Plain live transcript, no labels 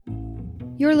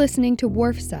You're listening to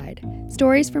Wharfside,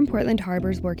 stories from Portland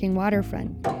Harbor's working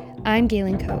waterfront. I'm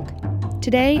Galen Koch.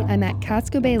 Today, I'm at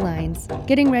Casco Bay Lines,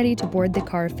 getting ready to board the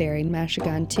car ferry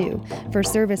Mashegon 2 for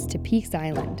service to Peaks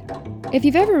Island. If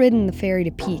you've ever ridden the ferry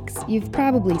to Peaks, you've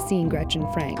probably seen Gretchen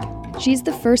Frank. She's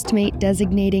the first mate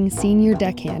designating senior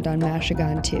deckhand on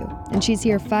Mashegon 2, and she's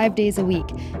here 5 days a week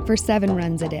for 7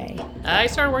 runs a day. I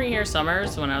started working here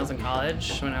summers when I was in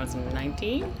college, when I was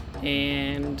 19,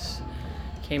 and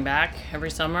came back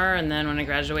every summer, and then when I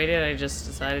graduated, I just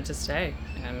decided to stay,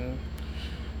 and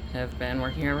have been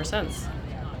working here ever since.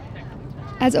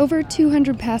 As over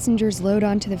 200 passengers load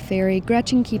onto the ferry,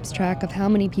 Gretchen keeps track of how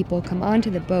many people come onto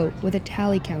the boat with a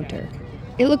tally counter.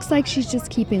 It looks like she's just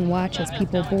keeping watch as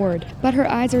people board, but her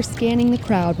eyes are scanning the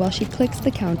crowd while she clicks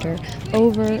the counter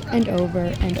over and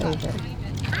over and over.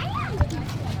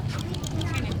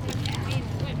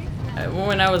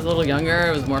 When I was a little younger,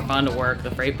 it was more fun to work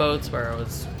the freight boats where I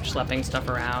was schlepping stuff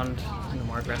around in a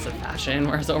more aggressive fashion,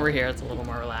 whereas over here it's a little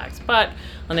more relaxed. But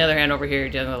on the other hand, over here you're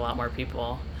dealing with a lot more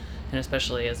people, and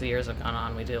especially as the years have gone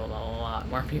on, we deal with a lot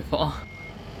more people.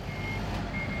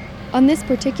 On this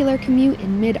particular commute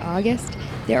in mid-August,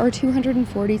 there are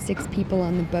 246 people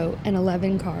on the boat and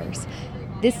 11 cars.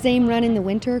 This same run in the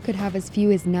winter could have as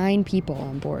few as 9 people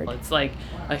on board. It's like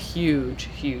a huge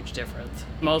difference.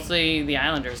 Mostly the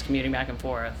islanders commuting back and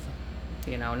forth.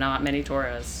 You know, not many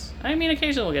tourists. I mean,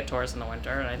 occasionally we'll get tourists in the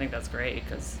winter, and I think that's great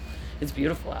because it's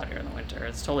beautiful out here in the winter.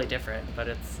 It's totally different, but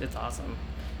it's awesome.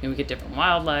 I mean, we get different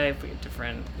wildlife, we get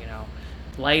different,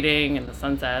 lighting and the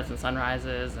sunsets and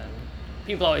sunrises, and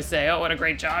people always say, oh, what a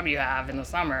great job you have in the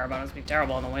summer, but it must be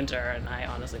terrible in the winter, and I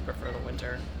honestly prefer the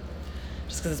winter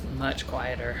just because it's much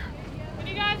quieter. Can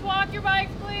you guys walk your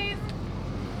bikes, please?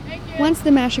 Thank you. Once the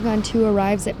Mashegon 2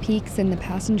 arrives at Peaks and the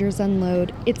passengers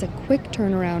unload, it's a quick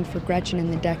turnaround for Gretchen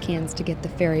and the deckhands to get the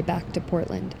ferry back to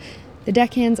Portland. The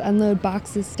deckhands unload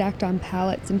boxes stacked on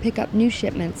pallets and pick up new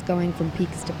shipments going from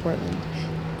Peaks to Portland.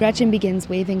 Gretchen begins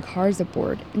waving cars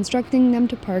aboard, instructing them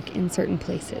to park in certain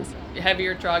places.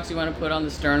 Heavier trucks you want to put on the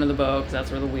stern of the boat because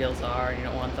that's where the wheels are. You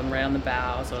don't want them right on the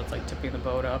bow, so it's like tipping the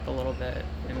boat up a little bit.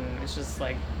 And it's just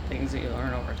like things that you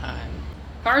learn over time.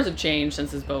 Cars have changed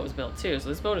since this boat was built too, so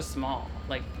this boat is small.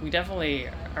 Like, we definitely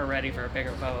are ready for a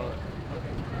bigger boat.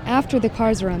 After the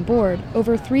cars are on board,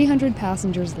 over 300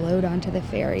 passengers load onto the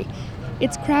ferry.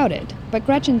 It's crowded, but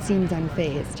Gretchen seems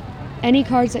unfazed. Any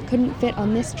cars that couldn't fit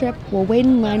on this trip will wait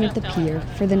in line at the pier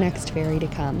for the next ferry to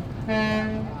come.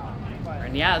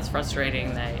 And yeah, it's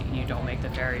frustrating that you don't make the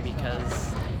ferry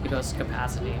because it goes to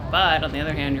capacity. But on the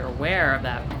other hand, you're aware of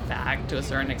that fact to a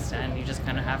certain extent. You just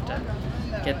kind of have to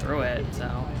get through it.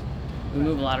 So we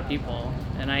move a lot of people.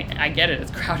 And I get it. It's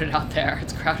crowded out there.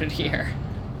 It's crowded here.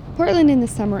 Portland in the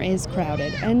summer is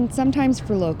crowded, and sometimes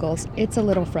for locals, it's a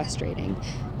little frustrating.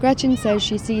 Gretchen says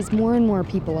she sees more and more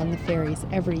people on the ferries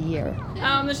every year.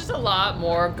 There's just a lot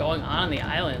more going on the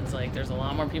islands. Like, there's a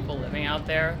lot more people living out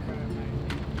there.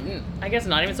 I guess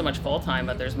not even so much full-time,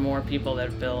 but there's more people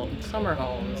that build summer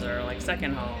homes or like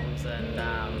second homes. And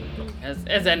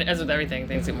as with everything,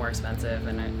 things get more expensive,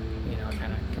 and it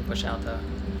kind of can push out the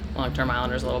long-term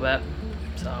islanders a little bit.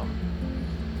 So,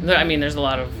 I mean, there's a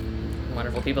lot of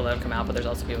wonderful people that have come out, but there's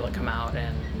also people that come out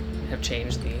and have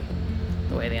changed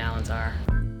the way the islands are.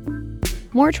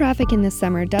 More traffic in the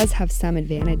summer does have some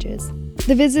advantages.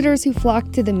 The visitors who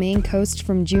flock to the Maine coast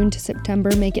from June to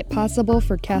September make it possible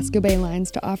for Casco Bay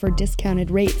Lines to offer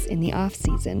discounted rates in the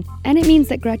off-season. And it means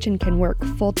that Gretchen can work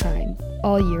full-time,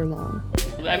 all year long.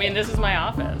 I mean, this is my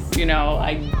office.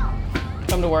 I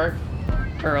come to work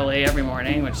early every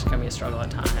morning, which can be a struggle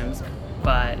at times.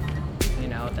 But,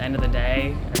 at the end of the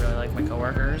day, I really like my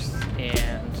coworkers,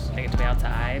 and I get to be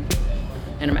outside.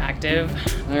 And I'm active.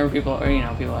 There are people are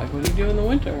like, what do you do in the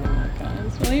winter? I'm like, I'm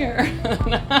still here.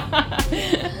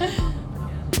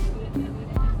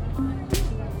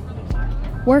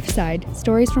 Wharfside,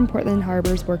 Stories from Portland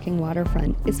Harbor's Working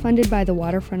Waterfront, is funded by the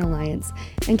Waterfront Alliance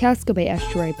and Casco Bay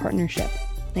Estuary Partnership.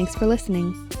 Thanks for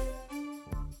listening.